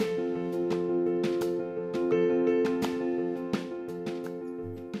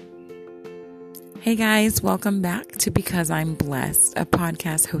Hey guys, welcome back to Because I'm Blessed, a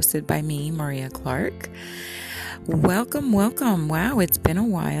podcast hosted by me, Maria Clark. Welcome. Wow, it's been a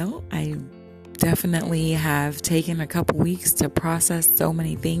while. I definitely have taken a couple weeks to process so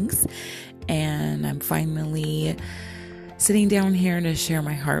many things, and I'm finally sitting down here to share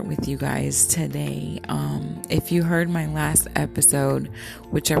my heart with you guys today. If you heard my last episode,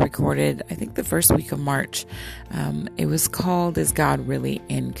 which I recorded, I think the first week of March, it was called, Is God Really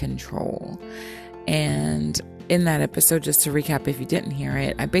in Control? And in that episode, just to recap, if you didn't hear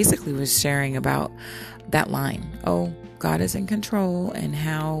it, I basically was sharing about that line, oh, God is in control, and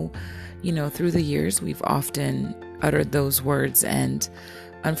how, through the years, we've often uttered those words. And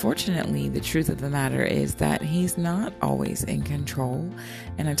unfortunately, the truth of the matter is that He's not always in control.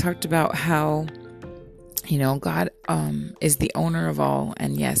 And I talked about how, God is the owner of all,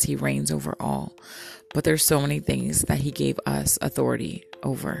 and yes, He reigns over all. But there's so many things that He gave us authority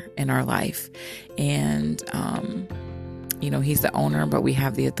over in our life. And, He's the owner, but we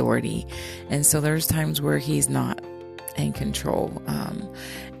have the authority. And so there's times where He's not in control.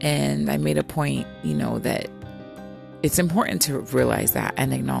 And I made a point, that it's important to realize that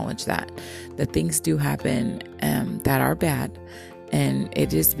and acknowledge that things do happen that are bad. And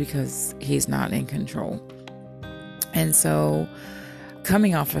it is because He's not in control. And so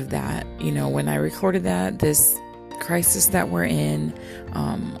coming off of that, when I recorded that, this crisis that we're in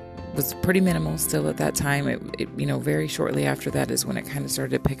was pretty minimal still at that time. It very shortly after that is when it kind of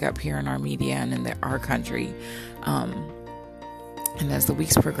started to pick up here in our media and in our country. And as the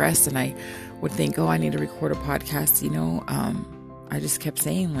weeks progressed, and I would think, I need to record a podcast, I just kept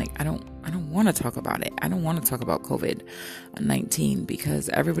saying, I don't want to talk about it. I don't want to talk about COVID-19 because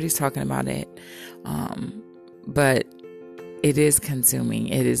everybody's talking about it. But it is consuming.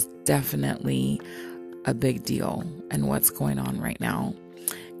 It is definitely a big deal in what's going on right now.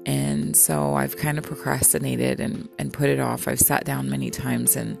 And so I've kind of procrastinated and put it off. I've sat down many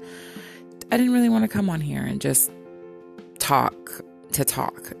times, and I didn't really want to come on here and just talk to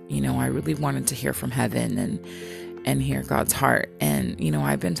talk. I really wanted to hear from heaven and hear God's heart. And,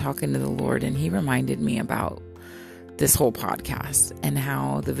 I've been talking to the Lord, and He reminded me about this whole podcast and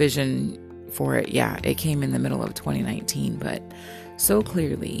how the vision for it, it came in the middle of 2019, but so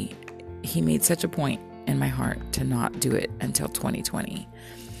clearly He made such a point in my heart to not do it until 2020.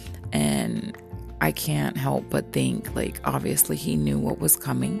 And I can't help but think, obviously He knew what was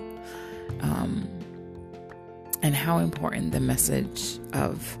coming, and how important the message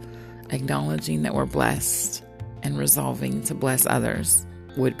of acknowledging that we're blessed and resolving to bless others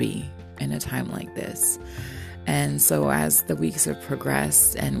would be in a time like this. And so as the weeks have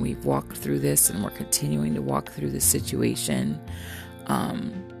progressed and we've walked through this and we're continuing to walk through the situation,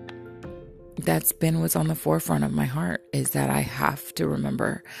 that's been what's on the forefront of my heart, is that I have to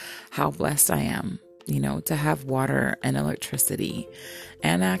remember how blessed I am, to have water and electricity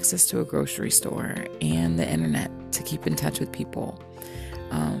and access to a grocery store and the internet to keep in touch with people.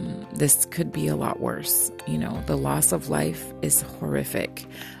 This could be a lot worse. The loss of life is horrific.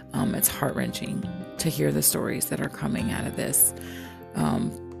 It's heart-wrenching to hear the stories that are coming out of this.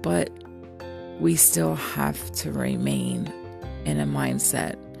 But we still have to remain in a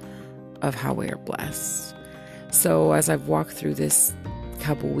mindset of how we are blessed. So as I've walked through this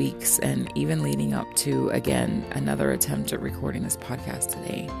couple weeks, and even leading up to, again, another attempt at recording this podcast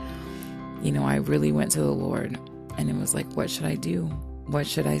today, I really went to the Lord, and it was like, what should I do? What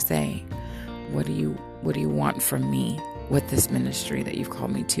should I say? What do you want from me with this ministry that you've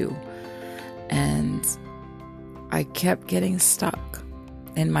called me to? And I kept getting stuck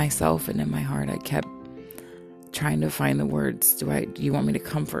in myself and in my heart. I kept trying to find the words. Do you want me to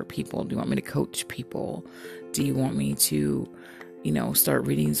comfort people? Do you want me to coach people? Do you want me to, start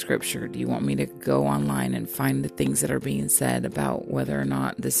reading scripture? Do you want me to go online and find the things that are being said about whether or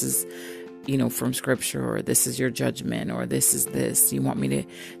not this is, from scripture, or this is your judgment, or this is this? Do you want me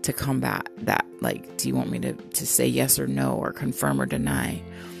to combat that? Do you want me to say yes or no, or confirm or deny?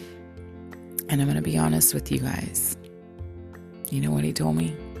 And I'm going to be honest with you guys. You know what He told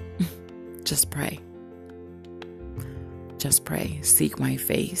me? Just pray. Just pray. Seek my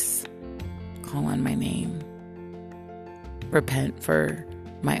face. Call on my name. Repent for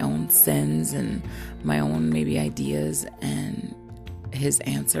my own sins and my own maybe ideas. And His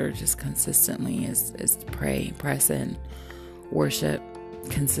answer just consistently is pray, press in, worship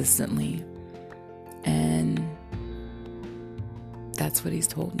consistently. And that's what He's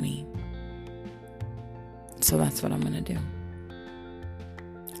told me. So that's what I'm going to do.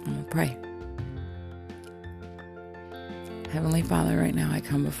 I'm going to pray. Heavenly Father, right now I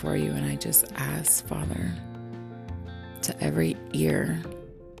come before You, and I just ask, Father, to every ear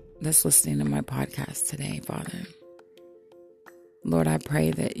that's listening to my podcast today, Father. Lord, I pray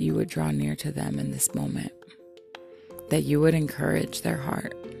that you would draw near to them in this moment, that you would encourage their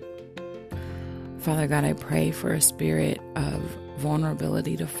heart. Father God, I pray for a spirit of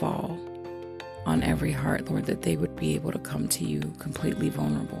vulnerability to fall on every heart, Lord, that they would be able to come to you completely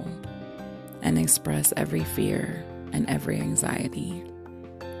vulnerable and express every fear and every anxiety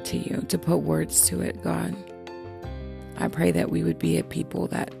to you, to put words to it, God. I pray that we would be a people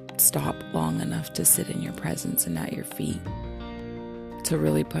that stop long enough to sit in your presence and at your feet, to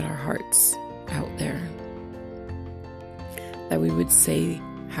really put our hearts out there, that we would say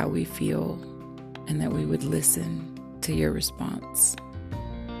how we feel and that we would listen to your response,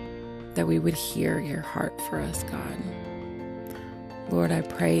 that we would hear your heart for us, God. Lord, I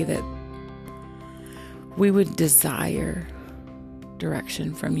pray that we would desire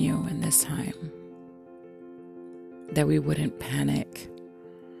direction from you in this time, that we wouldn't panic.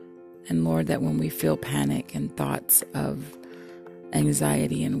 And Lord, that when we feel panic and thoughts of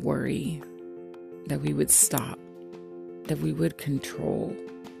anxiety and worry, that we would stop, that we would control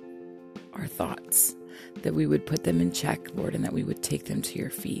our thoughts, that we would put them in check, Lord, and that we would take them to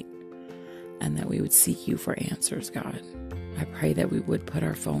your feet, and that we would seek you for answers, God. I pray that we would put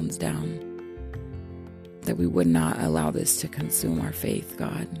our phones down, that we would not allow this to consume our faith,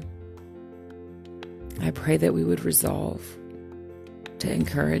 God. I pray that we would resolve to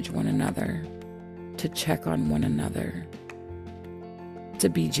encourage one another, to check on one another, to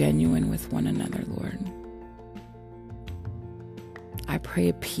be genuine with one another, Lord. I pray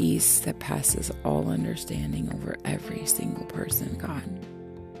a peace that passes all understanding over every single person, God.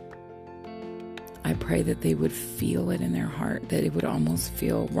 I pray that they would feel it in their heart, that it would almost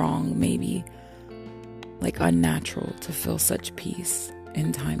feel wrong, maybe like unnatural to feel such peace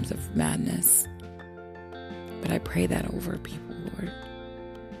in times of madness. But I pray that over people, Lord.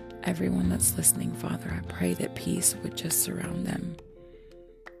 Everyone that's listening, Father, I pray that peace would just surround them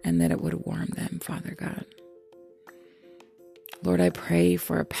and that it would warm them, Father God. Lord, I pray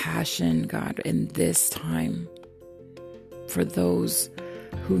for a passion, God, in this time for those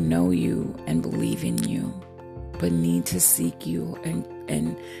who know you and believe in you, but need to seek you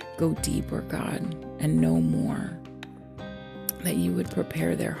and go deeper, God, and know more. That you would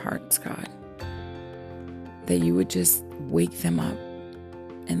prepare their hearts, God. That you would just wake them up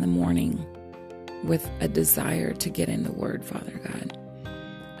in the morning with a desire to get in the Word, Father God.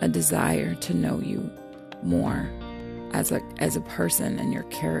 A desire to know you more as a person and your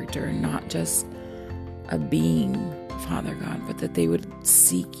character, and not just a being, Father God, but that they would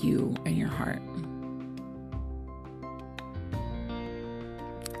seek you in your heart.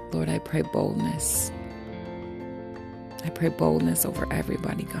 Lord, I pray boldness. I pray boldness over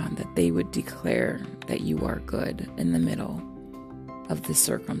everybody, God, that they would declare that you are good in the middle of the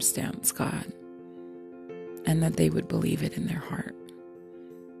circumstance, God, and that they would believe it in their heart.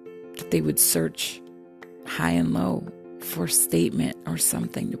 That they would search high and low for a statement or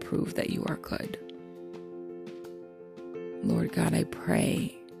something to prove that you are good. Lord God, I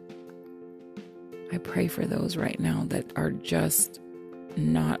pray for those right now that are just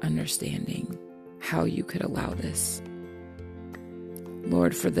not understanding how you could allow this.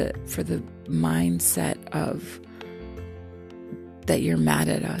 Lord, for the mindset of that you're mad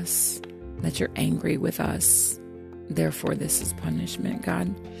at us, that you're angry with us, therefore this is punishment,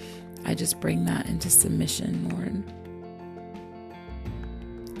 God. I just bring that into submission, Lord.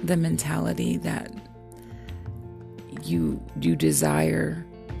 The mentality that you desire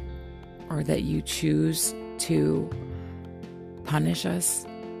or that you choose to punish us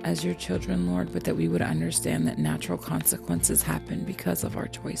as your children, Lord, but that we would understand that natural consequences happen because of our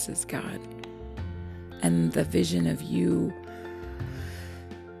choices, God. And the vision of you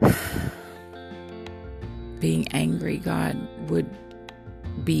being angry, God, would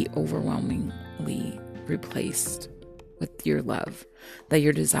be overwhelmingly replaced with your love, that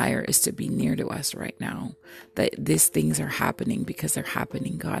your desire is to be near to us right now, that these things are happening because they're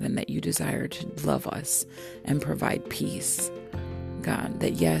happening, God, and that you desire to love us and provide peace, God,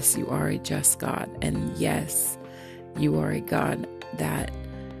 that yes, you are a just God, and yes, you are a God that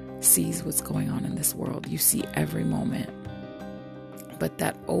sees what's going on in this world. You see every moment, but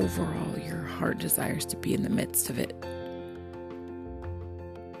that overall your heart desires to be in the midst of it.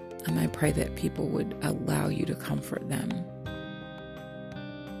 And I pray that people would allow you to comfort them.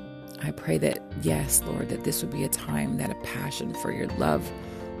 I pray that, yes, Lord, that this would be a time that a passion for your love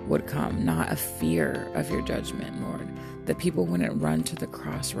would come, not a fear of your judgment, Lord. That people wouldn't run to the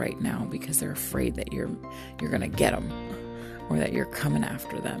cross right now because they're afraid that you're going to get them or that you're coming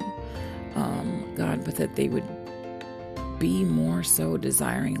after them, God, but that they would be more so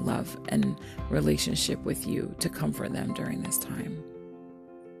desiring love and relationship with you to comfort them during this time.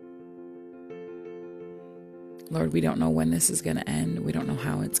 Lord, we don't know when this is going to end. We don't know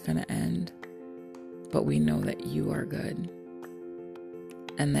how it's going to end. But we know that you are good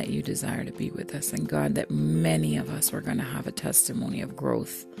and that you desire to be with us. And God, that many of us are going to have a testimony of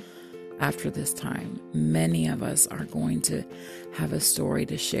growth after this time. Many of us are going to have a story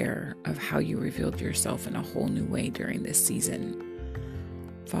to share of how you revealed yourself in a whole new way during this season,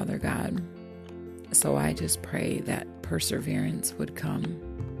 Father God. So I just pray that perseverance would come,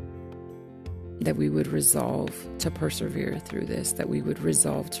 that we would resolve to persevere through this, that we would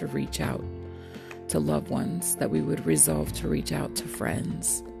resolve to reach out to loved ones, that we would resolve to reach out to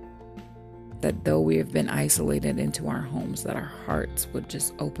friends, that though we have been isolated into our homes, that our hearts would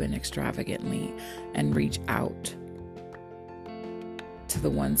just open extravagantly and reach out to the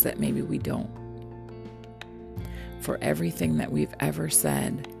ones that maybe we don't. For everything that we've ever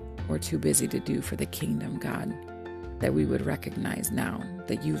said we're too busy to do for the kingdom, God, that we would recognize now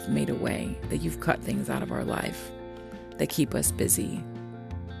that you've made a way, that you've cut things out of our life that keep us busy.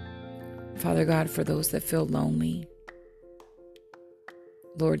 Father God, for those that feel lonely,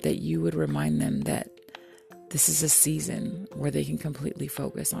 Lord, that you would remind them that this is a season where they can completely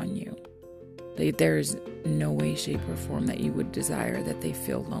focus on you. That there is no way, shape, or form that you would desire that they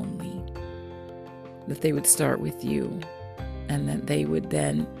feel lonely. That they would start with you, and that they would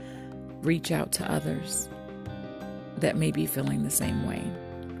then reach out to others that may be feeling the same way.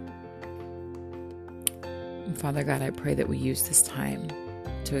 And Father God, I pray that we use this time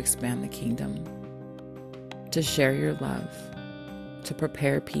to expand the kingdom, to share your love, to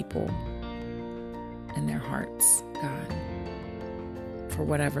prepare people in their hearts, God, for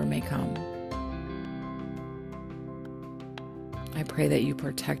whatever may come. I pray that you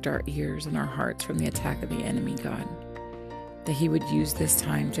protect our ears and our hearts from the attack of the enemy, God. That he would use this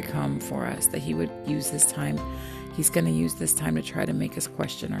time to come for us, that he would use this time. He's going to use this time to try to make us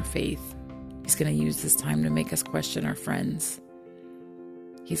question our faith. He's going to use this time to make us question our friends.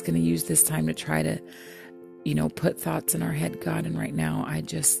 He's going to use this time to try to, put thoughts in our head, God. And right now, I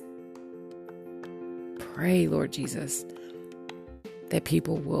just pray, Lord Jesus, that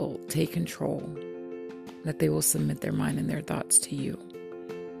people will take control, that they will submit their mind and their thoughts to you,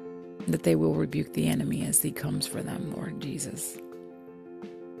 that they will rebuke the enemy as he comes for them, Lord Jesus.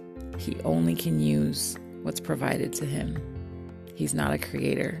 He only can use what's provided to him. He's not a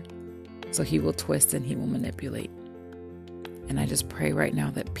creator, so he will twist and he will manipulate. And I just pray right now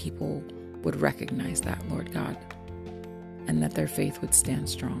that people would recognize that, Lord God, and that their faith would stand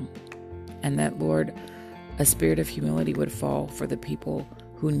strong. And that, Lord, a spirit of humility would fall for the people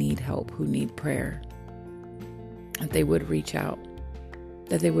who need help, who need prayer. That they would reach out,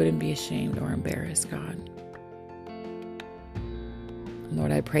 that they wouldn't be ashamed or embarrassed, God.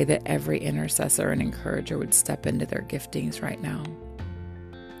 Lord, I pray that every intercessor and encourager would step into their giftings right now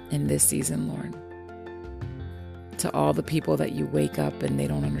in this season, Lord. To all the people that you wake up and they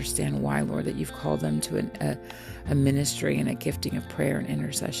don't understand why, Lord, that you've called them to a ministry and a gifting of prayer and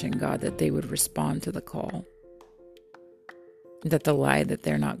intercession, God, that they would respond to the call. That the lie that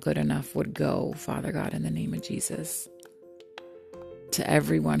they're not good enough would go, Father God, in the name of Jesus. To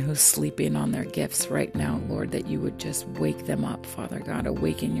everyone who's sleeping on their gifts right now, Lord, that you would just wake them up, Father God,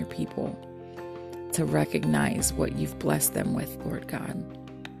 awaken your people to recognize what you've blessed them with, Lord God.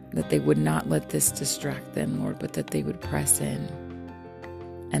 That they would not let this distract them, Lord, but that they would press in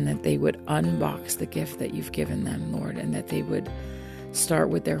and that they would unbox the gift that you've given them, Lord, and that they would start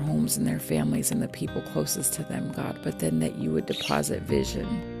with their homes and their families and the people closest to them, God, but then that you would deposit vision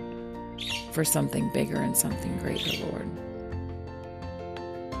for something bigger and something greater, Lord.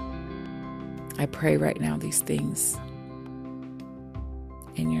 I pray right now these things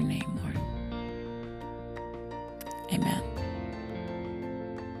in your name, Lord. Amen.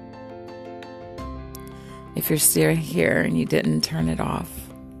 If you're still here and you didn't turn it off,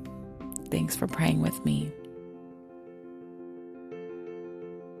 thanks for praying with me.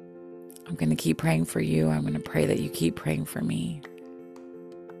 I'm going to keep praying for you. I'm going to pray that you keep praying for me.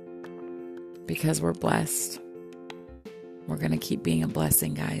 Because we're blessed. We're going to keep being a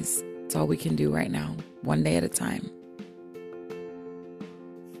blessing, guys. It's all we can do right now, one day at a time.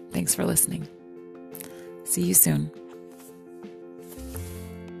 Thanks for listening. See you soon.